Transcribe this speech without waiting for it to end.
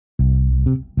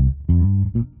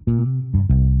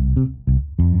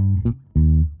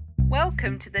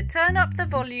welcome to the Turn Up the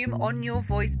Volume on Your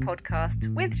Voice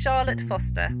podcast with Charlotte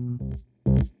Foster.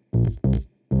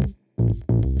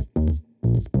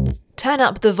 Turn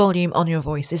Up the Volume on Your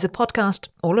Voice is a podcast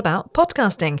all about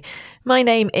podcasting. My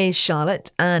name is Charlotte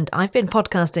and I've been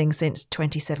podcasting since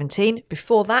 2017.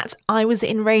 Before that, I was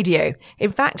in radio.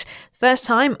 In fact, first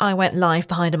time I went live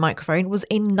behind a microphone was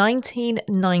in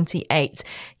 1998.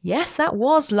 Yes, that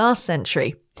was last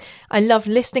century. I love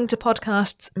listening to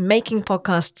podcasts, making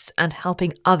podcasts, and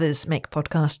helping others make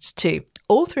podcasts too,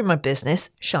 all through my business,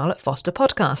 Charlotte Foster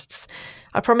Podcasts.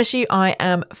 I promise you I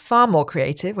am far more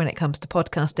creative when it comes to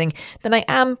podcasting than I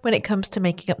am when it comes to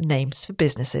making up names for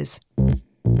businesses.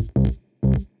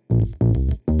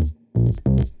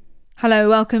 Hello,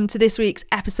 welcome to this week's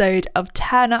episode of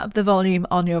Turn Up the Volume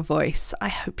on Your Voice. I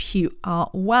hope you are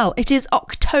well. It is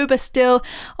October still.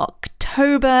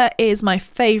 October is my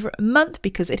favourite month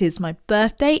because it is my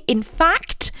birthday. In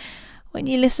fact, when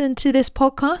you listen to this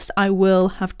podcast, I will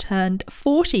have turned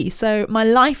 40. So my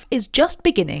life is just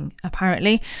beginning,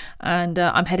 apparently. And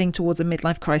I'm heading towards a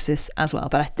midlife crisis as well.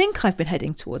 But I think I've been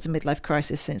heading towards a midlife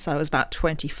crisis since I was about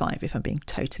 25, if I'm being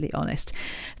totally honest.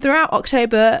 Throughout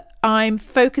October, I'm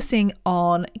focusing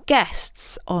on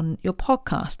guests on your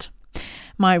podcast.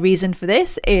 My reason for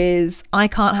this is I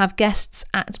can't have guests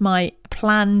at my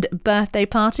planned birthday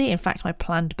party. In fact, my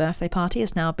planned birthday party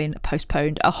has now been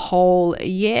postponed a whole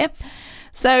year.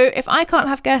 So if I can't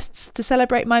have guests to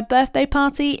celebrate my birthday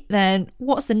party, then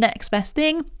what's the next best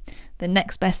thing? The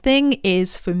next best thing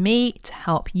is for me to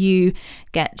help you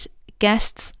get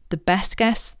guests, the best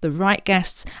guests, the right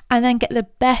guests, and then get the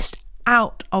best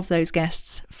out of those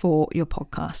guests for your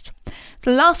podcast.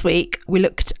 So last week we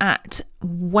looked at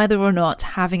whether or not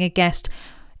having a guest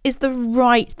is the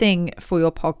right thing for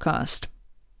your podcast.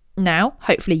 Now,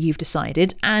 hopefully you've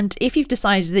decided, and if you've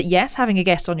decided that yes, having a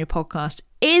guest on your podcast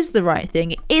is the right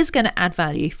thing, it is going to add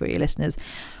value for your listeners,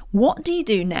 what do you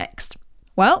do next?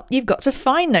 Well, you've got to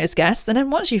find those guests, and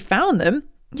then once you've found them,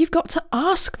 you've got to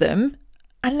ask them,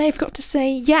 and they've got to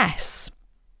say yes.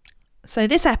 So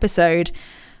this episode,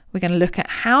 we're going to look at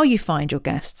how you find your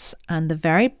guests and the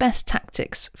very best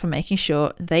tactics for making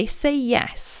sure they say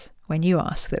yes when you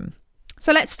ask them.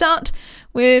 So let's start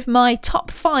with my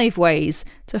top 5 ways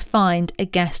to find a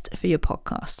guest for your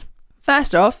podcast.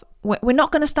 First off, we're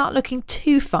not going to start looking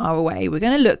too far away. We're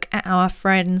going to look at our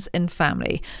friends and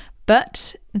family,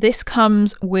 but this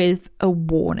comes with a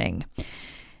warning.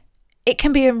 It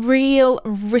can be a real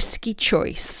risky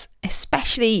choice,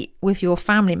 especially with your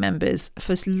family members,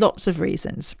 for lots of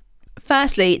reasons.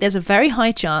 Firstly, there's a very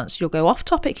high chance you'll go off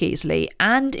topic easily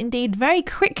and indeed very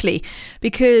quickly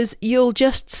because you'll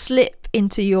just slip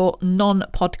into your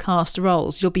non-podcast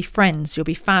roles. You'll be friends, you'll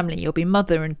be family, you'll be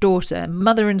mother and daughter,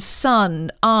 mother and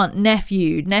son, aunt,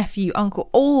 nephew, uncle,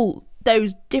 all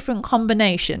those different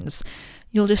combinations.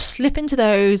 You'll just slip into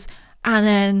those and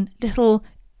then little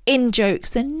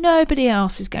in-jokes that nobody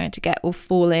else is going to get will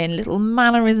fall in, little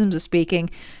mannerisms of speaking,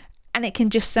 and it can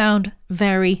just sound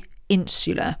very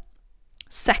insular.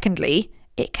 Secondly,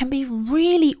 it can be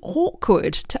really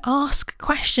awkward to ask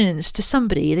questions to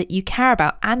somebody that you care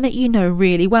about and that you know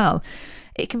really well.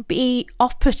 It can be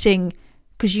off-putting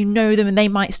because you know them and they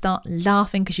might start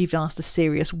laughing because you've asked a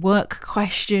serious work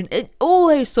question, all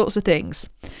those sorts of things.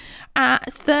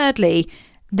 Thirdly,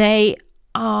 they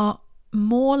are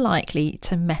more likely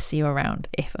to mess you around,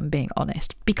 if I'm being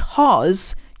honest,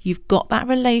 because you've got that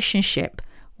relationship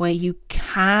where you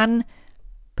can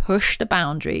push the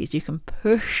boundaries, you can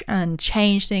push and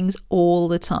change things all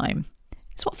the time.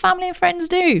 It's what family and friends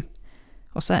do,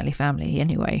 or certainly family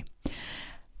anyway.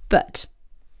 But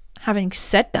having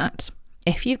said that,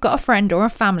 if you've got a friend or a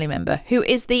family member who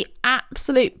is the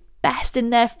absolute best in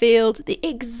their field, the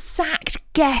exact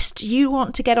guest you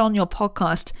want to get on your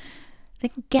podcast,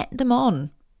 then get them on.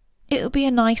 It'll be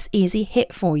a nice, easy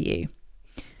hit for you.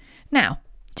 Now,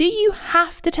 do you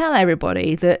have to tell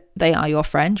everybody that they are your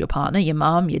friend, your partner, your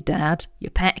mum, your dad,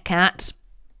 your pet cat?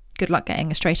 Good luck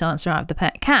getting a straight answer out of the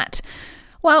pet cat.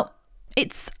 Well,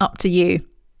 it's up to you.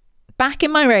 Back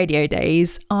in my radio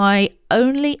days, I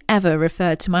only ever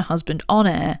referred to my husband on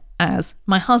air as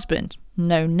my husband.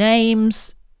 No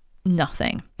names,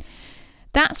 nothing.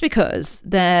 That's because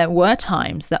there were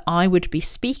times that I would be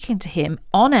speaking to him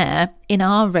on air in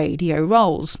our radio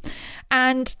roles.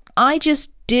 And I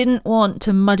just didn't want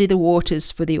to muddy the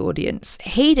waters for the audience.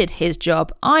 He did his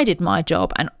job, I did my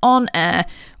job, and on air,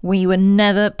 we were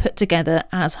never put together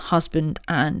as husband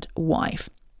and wife.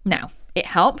 Now, it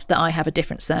helped that I have a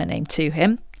different surname to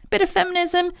him. Bit of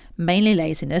feminism, mainly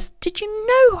laziness. Did you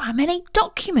know how many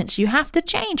documents you have to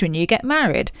change when you get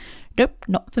married? Nope,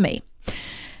 not for me.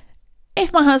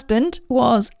 if my husband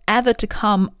was ever to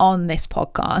come on this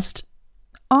podcast,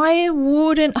 I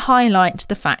wouldn't highlight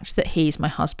the fact that he's my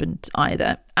husband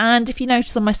either. And if you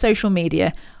notice on my social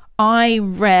media, I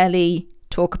rarely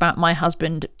talk about my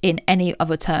husband in any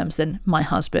other terms than my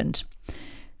husband.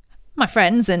 My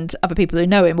friends and other people who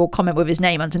know him will comment with his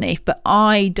name underneath, but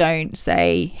I don't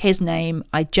say his name.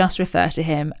 I just refer to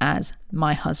him as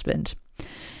my husband.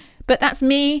 But that's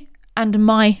me and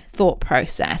my thought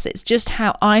process. It's just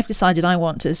how I've decided I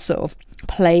want to sort of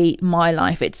play my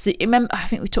life. Remember, I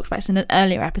think we talked about this in an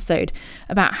earlier episode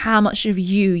about how much of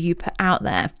you put out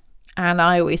there. And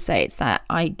I always say it's that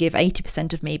I give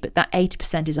 80% of me, but that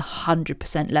 80% is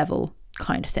 100% level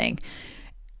kind of thing.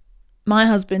 My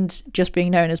husband just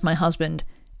being known as my husband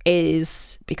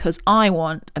is because I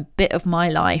want a bit of my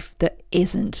life that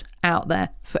isn't out there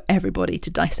for everybody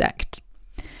to dissect.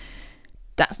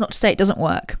 That's not to say it doesn't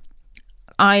work.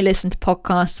 I listen to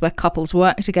podcasts where couples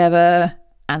work together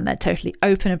and they're totally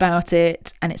open about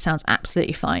it and it sounds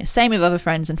absolutely fine. Same with other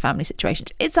friends and family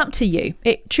situations. It's up to you.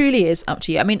 It truly is up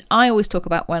to you. I mean, I always talk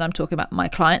about when I'm talking about my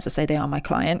clients, I say they are my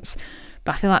clients,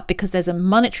 but I feel like because there's a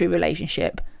monetary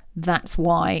relationship, that's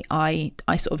why I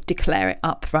sort of declare it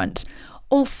up front.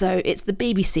 Also, it's the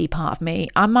BBC part of me.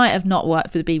 I might have not worked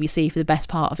for the BBC for the best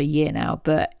part of a year now,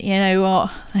 but you know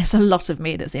what? There's a lot of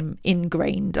me that's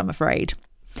ingrained, I'm afraid.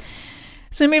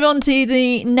 So move on to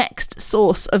the next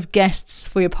source of guests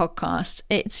for your podcast.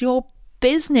 It's your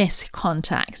business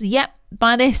contacts. Yep,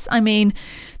 by this I mean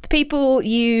the people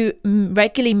you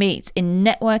regularly meet in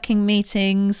networking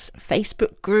meetings,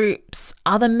 Facebook groups,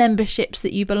 other memberships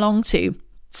that you belong to.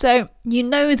 So you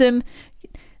know them,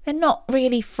 they're not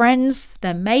really friends,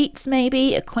 they're mates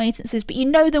maybe, acquaintances, but you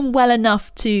know them well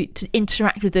enough to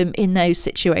interact with them in those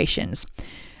situations.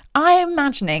 I'm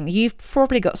imagining you've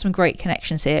probably got some great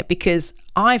connections here because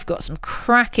I've got some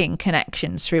cracking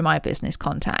connections through my business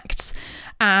contacts,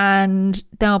 and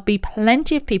there'll be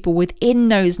plenty of people within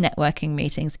those networking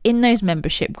meetings, in those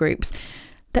membership groups,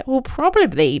 that will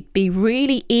probably be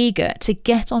really eager to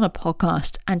get on a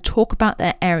podcast and talk about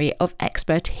their area of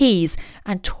expertise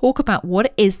and talk about what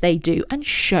it is they do and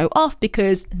show off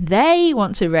because they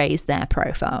want to raise their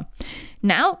profile.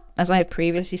 Now, as I have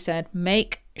previously said,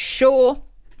 make sure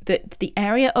that the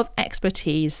area of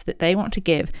expertise that they want to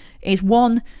give is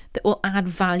one that will add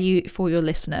value for your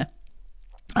listener.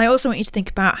 I also want you to think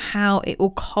about how it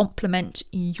will complement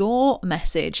your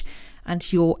message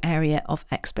and your area of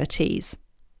expertise.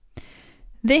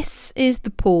 This is the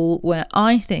pool where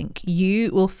I think you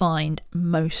will find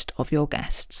most of your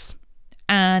guests.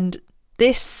 And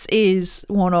this is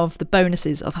one of the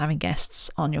bonuses of having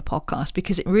guests on your podcast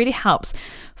because it really helps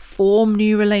form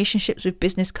new relationships with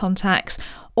business contacts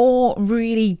or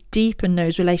really deepen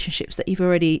those relationships that you've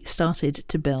already started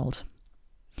to build.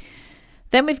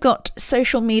 Then we've got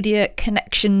social media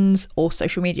connections or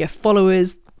social media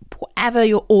followers, whatever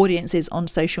your audience is on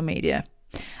social media.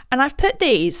 And I've put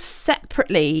these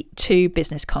separately to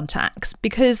business contacts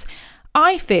because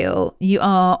I feel you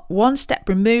are one step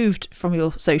removed from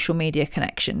your social media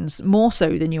connections, more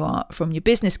so than you are from your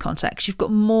business contacts. You've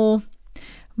got more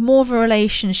of a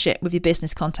relationship with your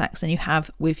business contacts than you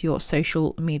have with your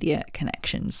social media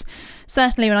connections.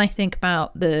 Certainly when I think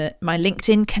about my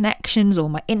LinkedIn connections or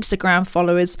my Instagram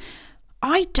followers,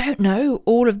 I don't know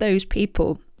all of those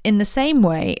people. In the same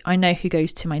way, I know who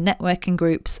goes to my networking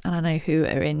groups and I know who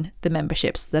are in the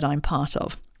memberships that I'm part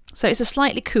of. So it's a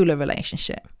slightly cooler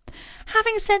relationship.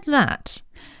 Having said that,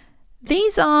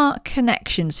 these are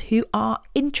connections who are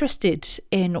interested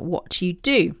in what you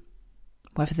do.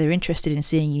 Whether they're interested in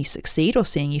seeing you succeed or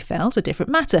seeing you fail is a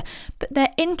different matter, but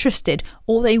they're interested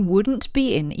or they wouldn't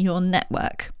be in your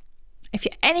network. If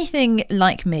you're anything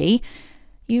like me,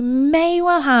 you may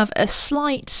well have a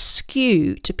slight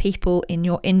skew to people in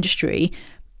your industry,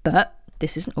 but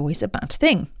this isn't always a bad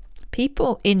thing.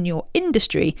 People in your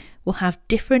industry will have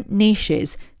different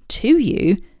niches to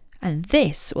you, and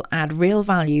this will add real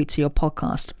value to your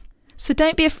podcast. So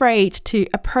don't be afraid to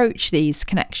approach these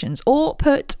connections or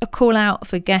put a call out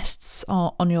for guests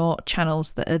on your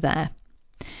channels that are there.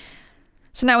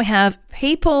 So now we have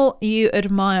people you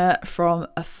admire from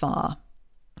afar.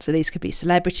 So these could be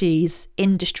celebrities,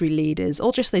 industry leaders,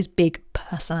 or just those big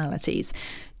personalities.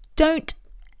 Don't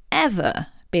ever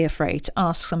be afraid to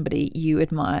ask somebody you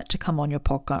admire to come on your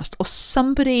podcast, or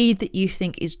somebody that you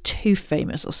think is too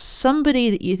famous, or somebody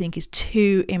that you think is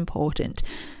too important.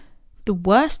 The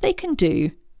worst they can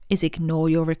do is ignore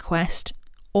your request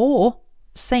or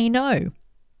say no.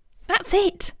 That's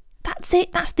it.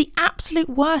 That's the absolute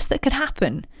worst that could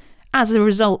happen as a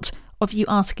result of you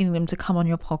asking them to come on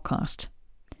your podcast.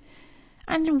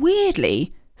 And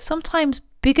weirdly, sometimes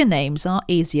bigger names are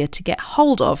easier to get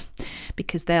hold of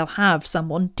because they'll have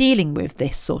someone dealing with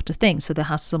this sort of thing. So they'll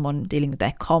have someone dealing with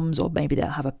their comms, or maybe they'll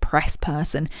have a press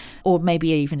person, or maybe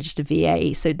even just a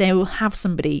VA. So they will have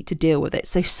somebody to deal with it.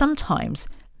 So sometimes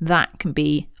that can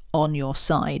be on your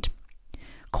side.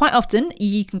 Quite often,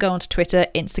 you can go onto Twitter,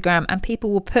 Instagram, and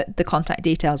people will put the contact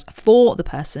details for the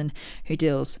person who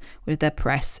deals with their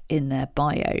press in their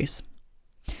bios.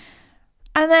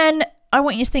 And then I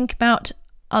want you to think about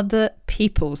other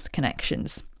people's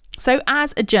connections. So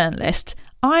as a journalist,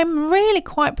 I'm really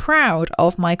quite proud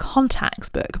of my contacts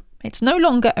book. It's no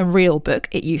longer a real book,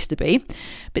 it used to be,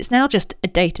 but it's now just a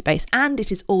database, and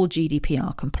it is all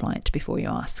GDPR compliant, before you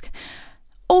ask.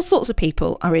 All sorts of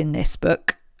people are in this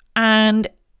book, and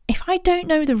if I don't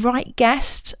know the right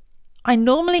guest, I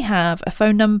normally have a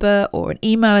phone number or an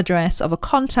email address of a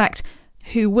contact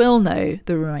who will know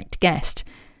the right guest.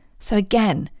 So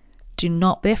again, do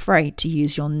not be afraid to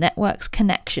use your network's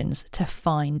connections to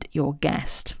find your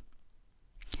guest.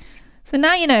 So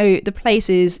now you know the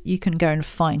places you can go and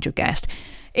find your guest.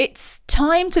 It's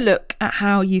time to look at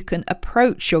how you can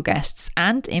approach your guests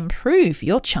and improve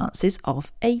your chances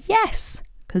of a yes,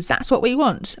 because that's what we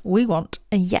want. We want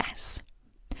a yes.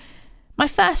 My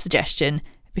first suggestion,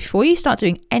 before you start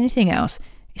doing anything else,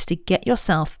 is to get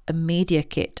yourself a media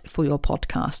kit for your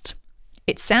podcast.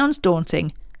 It sounds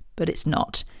daunting, but it's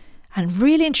not. And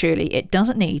really and truly, it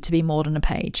doesn't need to be more than a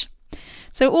page.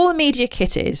 So all a media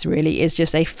kit is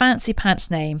just a fancy pants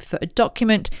name for a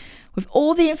document with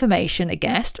all the information a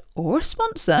guest or a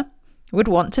sponsor would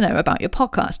want to know about your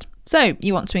podcast. So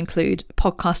you want to include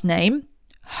podcast name,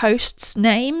 host's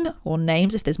name, or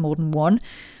names if there's more than one.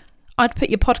 I'd put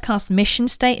your podcast mission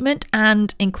statement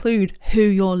and include who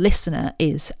your listener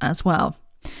is as well.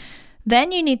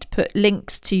 Then you need to put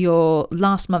links to your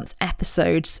last month's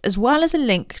episodes, as well as a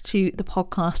link to the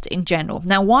podcast in general.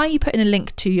 Now, why are you putting a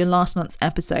link to your last month's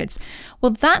episodes?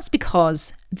 Well, that's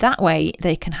because that way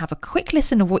they can have a quick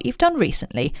listen of what you've done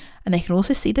recently, and they can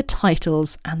also see the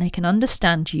titles and they can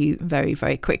understand you very,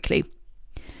 very quickly.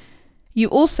 You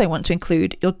also want to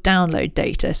include your download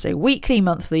data, so weekly,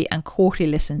 monthly and quarterly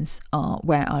listens are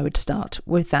where I would start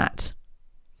with that.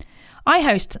 I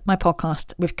host my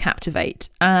podcast with Captivate,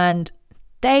 and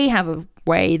they have a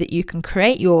way that you can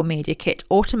create your media kit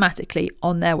automatically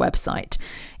on their website.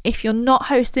 If you're not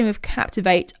hosting with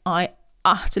Captivate, I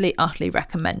utterly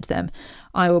recommend them.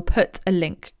 I will put a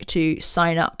link to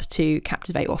sign up to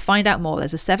Captivate or find out more.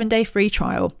 There's a 7-day free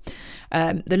trial.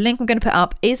 The link I'm going to put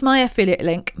up is my affiliate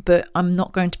link, but I'm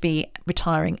not going to be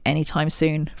retiring anytime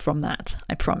soon from that,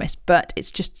 I promise. But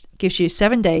it just gives you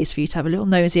 7 days for you to have a little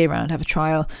nosy around, have a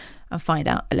trial and find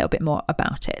out a little bit more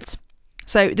about it.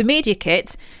 So the media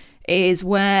kit is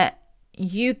where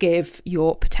you give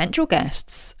your potential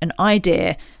guests an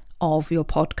idea of your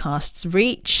podcast's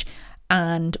reach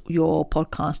and your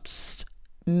podcast's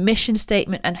mission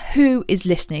statement and who is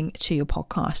listening to your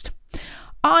podcast.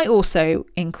 I also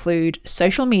include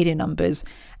social media numbers,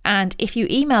 and if you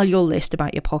email your list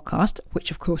about your podcast, which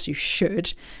of course you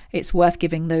should, it's worth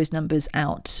giving those numbers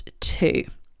out too.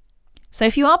 So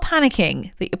if you are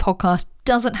panicking that your podcast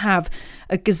doesn't have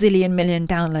a gazillion million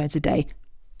downloads a day,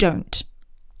 don't.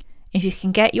 If you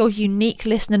can get your unique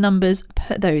listener numbers,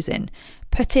 put those in.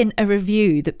 Put in a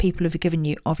review that people have given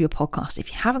you of your podcast.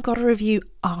 If you haven't got a review,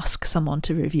 ask someone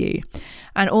to review.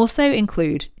 And also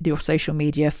include your social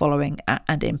media following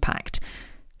and impact.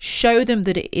 Show them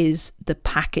that it is the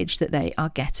package that they are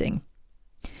getting.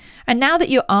 And now that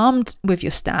you're armed with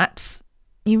your stats,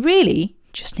 you really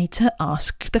just need to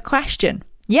ask the question.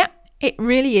 Yep. It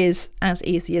really is as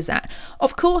easy as that.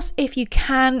 Of course, if you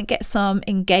can get some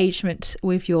engagement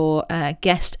with your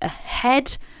guest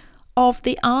ahead of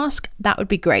the ask, that would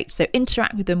be great. So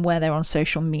interact with them where they're on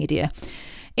social media.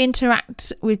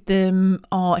 Interact with them,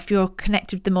 or if you're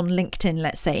connected with them on LinkedIn,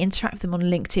 let's say, interact with them on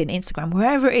LinkedIn, Instagram,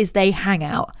 wherever it is they hang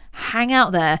out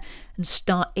there and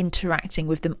start interacting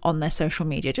with them on their social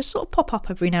media. Just sort of pop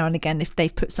up every now and again if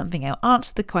they've put something out,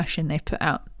 answer the question they've put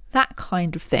out, that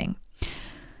kind of thing.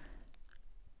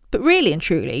 But really and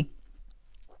truly,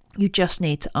 you just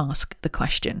need to ask the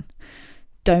question.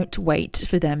 Don't wait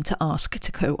for them to ask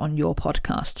to go on your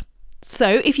podcast.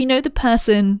 So if you know the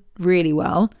person really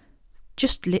well,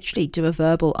 just literally do a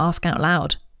verbal ask out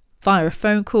loud via a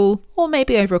phone call or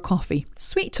maybe over a coffee.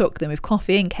 Sweet talk them with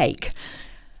coffee and cake.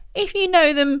 If you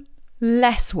know them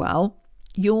less well,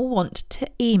 you'll want to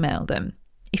email them.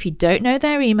 If you don't know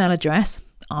their email address,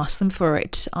 ask them for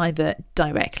it either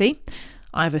directly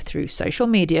either through social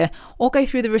media or go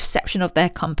through the reception of their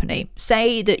company.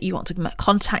 Say that you want to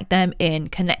contact them in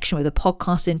connection with a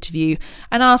podcast interview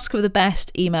and ask for the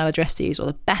best email address to use or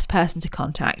the best person to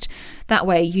contact. That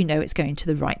way you know it's going to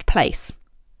the right place.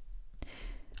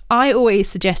 I always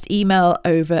suggest email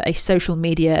over a social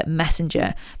media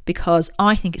messenger because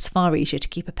I think it's far easier to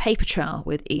keep a paper trail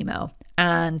with email.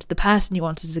 And the person you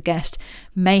want as a guest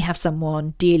may have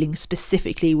someone dealing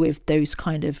specifically with those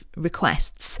kind of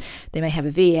requests. They may have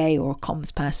a VA or a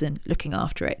comms person looking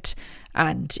after it.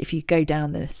 And if you go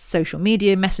down the social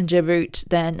media messenger route,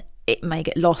 then it may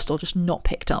get lost or just not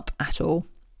picked up at all.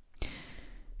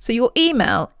 So your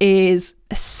email is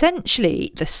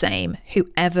essentially the same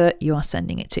whoever you are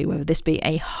sending it to, whether this be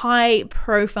a high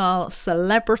profile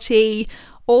celebrity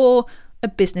or a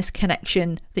business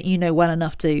connection that you know well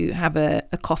enough to have a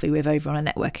coffee with over on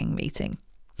a networking meeting.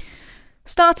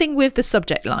 Starting with the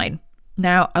subject line.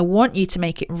 Now, I want you to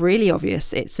make it really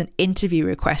obvious it's an interview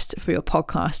request for your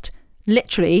podcast.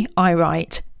 Literally, I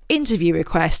write interview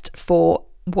request for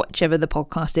whichever the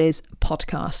podcast is,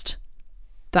 podcast.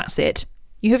 That's it.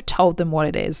 You have told them what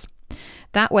it is.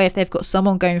 That way, if they've got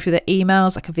someone going through their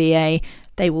emails, like a VA,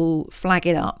 they will flag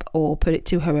it up or put it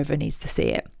to whoever needs to see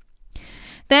it.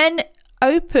 Then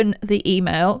open the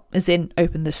email, as in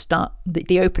open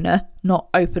the opener, not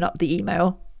open up the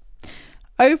email.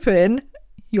 Open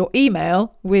your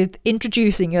email with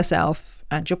introducing yourself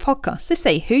and your podcast. So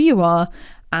say who you are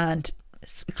and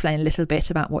explain a little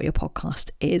bit about what your podcast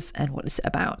is and what it's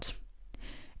about.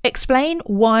 Explain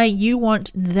why you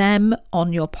want them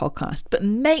on your podcast, but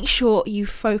make sure you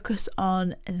focus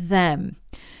on them.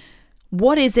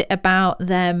 What is it about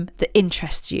them that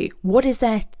interests you? What is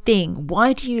their thing?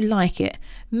 Why do you like it?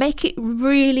 Make it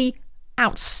really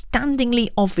outstandingly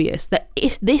obvious that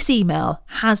if this email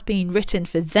has been written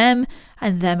for them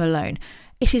and them alone.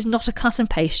 It is not a cut and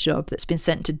paste job that's been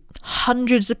sent to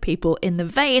hundreds of people in the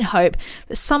vain hope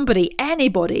that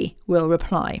anybody will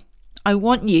reply. I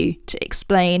want you to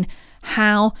explain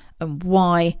how and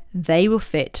why they will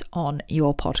fit on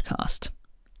your podcast.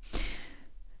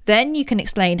 Then you can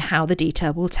explain how the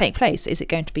detail will take place. Is it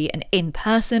going to be an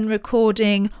in-person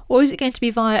recording or is it going to be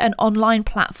via an online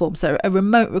platform, so a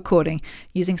remote recording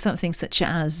using something such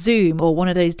as Zoom or one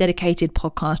of those dedicated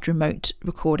podcast remote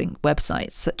recording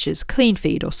websites such as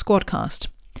CleanFeed or Squadcast?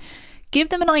 Give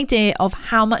them an idea of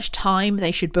how much time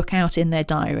they should book out in their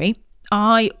diary.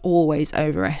 I always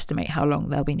overestimate how long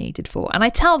they'll be needed for. And I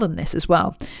tell them this as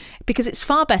well, because it's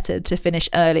far better to finish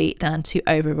early than to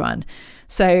overrun.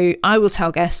 So I will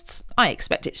tell guests, I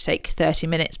expect it to take 30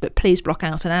 minutes, but please block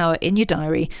out an hour in your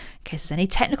diary in case there's any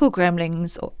technical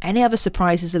gremlins or any other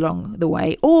surprises along the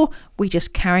way, or we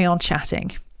just carry on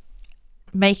chatting.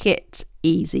 Make it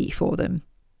easy for them.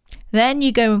 Then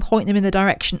you go and point them in the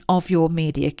direction of your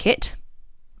media kit.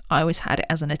 I always had it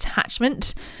as an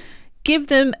attachment. Give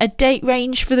them a date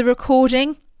range for the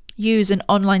recording. Use an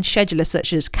online scheduler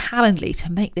such as Calendly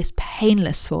to make this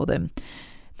painless for them.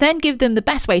 Then give them the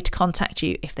best way to contact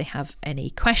you if they have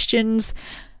any questions.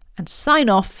 And sign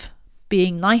off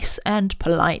being nice and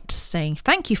polite, saying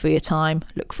thank you for your time,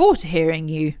 look forward to hearing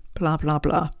you, blah, blah,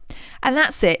 blah. And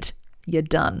that's it. You're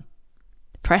done.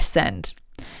 Press send.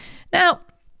 Now,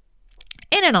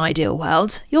 in an ideal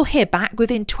world, you'll hear back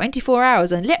within 24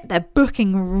 hours and they're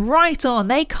booking right on.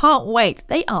 They can't wait.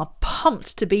 They are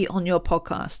pumped to be on your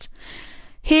podcast.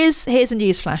 Here's a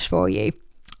newsflash for you.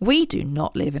 We do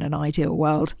not live in an ideal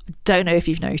world. Don't know if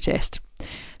you've noticed.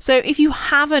 So if you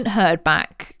haven't heard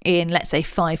back in, let's say,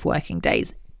 5 working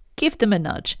days, give them a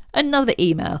nudge, another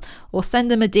email, or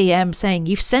send them a DM saying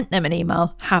you've sent them an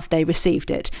email. Have they received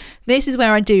it? This is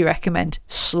where I do recommend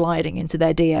sliding into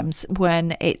their DMs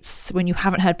when you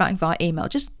haven't heard back via email.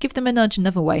 Just give them a nudge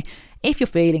another way. If you're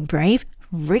feeling brave,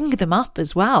 ring them up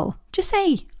as well.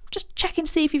 Just check and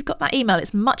see if you've got that email.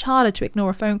 It's much harder to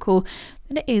ignore a phone call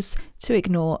than it is to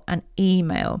ignore an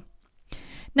email.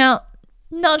 Now,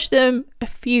 nudge them a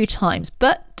few times,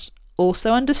 but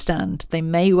also understand they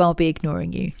may well be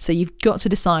ignoring you. So you've got to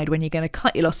decide when you're going to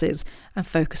cut your losses and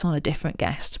focus on a different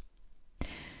guest.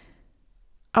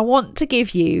 I want to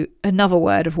give you another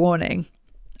word of warning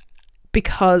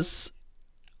because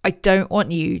I don't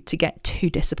want you to get too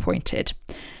disappointed.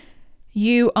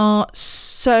 You are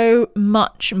so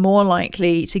much more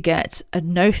likely to get a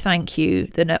no thank you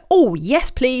than a, oh yes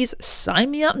please,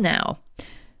 sign me up now.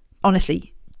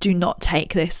 Honestly, do not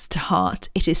take this to heart.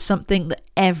 It is something that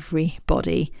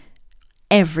everybody,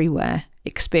 everywhere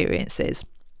experiences.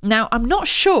 Now, I'm not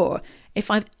sure if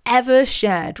I've ever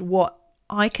shared what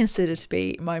I consider to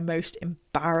be my most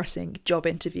embarrassing job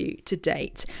interview to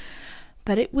date,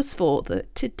 but it was for the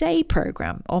Today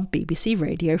programme on BBC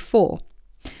Radio 4.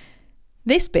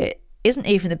 This bit isn't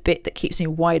even the bit that keeps me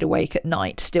wide awake at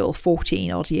night, still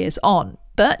 14 odd years on,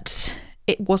 but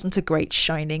it wasn't a great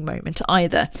shining moment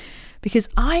either, because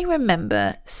I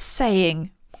remember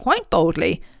saying quite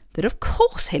boldly that of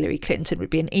course Hillary Clinton would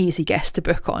be an easy guest to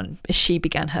book on as she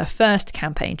began her first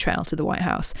campaign trail to the White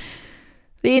House.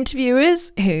 The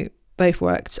interviewers, who both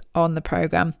worked on the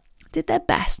programme, did their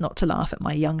best not to laugh at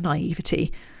my young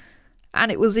naivety.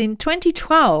 And it was in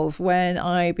 2012, when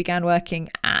I began working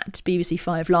at BBC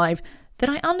 5 Live, that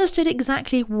I understood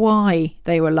exactly why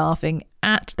they were laughing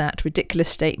at that ridiculous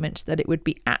statement that it would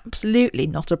be absolutely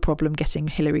not a problem getting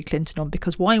Hillary Clinton on,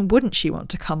 because why wouldn't she want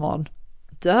to come on?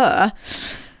 Duh.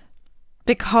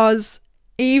 Because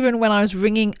even when I was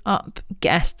ringing up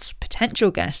guests,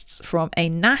 potential guests from a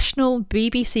national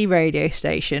BBC radio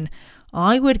station,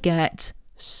 I would get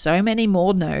so many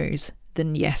more no's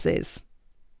than yeses.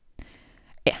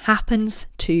 It happens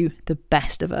to the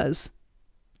best of us.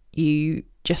 You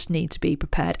just need to be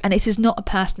prepared. And it is not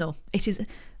personal. It is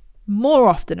more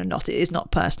often than not, it is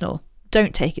not personal.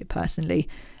 Don't take it personally.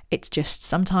 It's just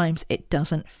sometimes it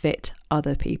doesn't fit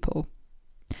other people.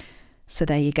 So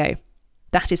there you go.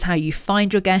 That is how you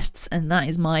find your guests, and that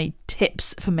is my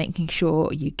tips for making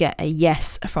sure you get a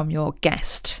yes from your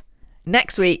guest.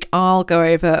 Next week, I'll go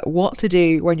over what to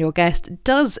do when your guest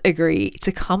does agree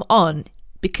to come on,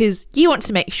 because you want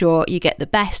to make sure you get the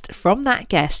best from that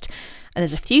guest, and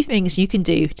there's a few things you can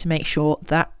do to make sure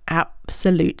that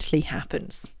absolutely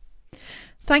happens.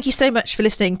 Thank you so much for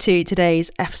listening to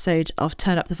today's episode of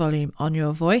Turn Up the Volume on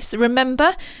Your Voice.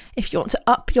 Remember, if you want to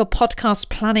up your podcast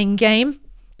planning game,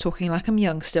 talking like I'm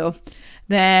young still,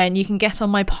 then you can get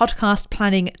on my podcast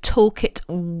planning toolkit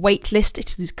waitlist.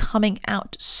 It is coming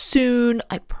out soon,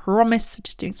 I promise.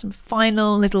 Just doing some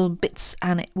final little bits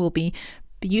and it will be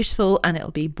beautiful and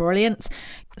it'll be brilliant.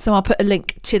 So I'll put a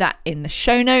link to that in the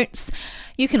show notes.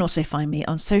 You can also find me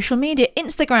on social media,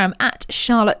 Instagram at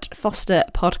Charlotte Foster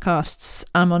Podcasts.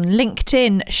 I'm on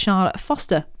LinkedIn, Charlotte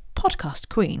Foster Podcast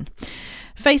Queen.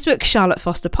 Facebook, Charlotte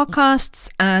Foster Podcasts,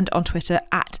 and on Twitter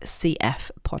at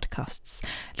CF Podcasts.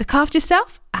 Look after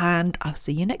yourself, and I'll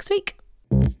see you next week.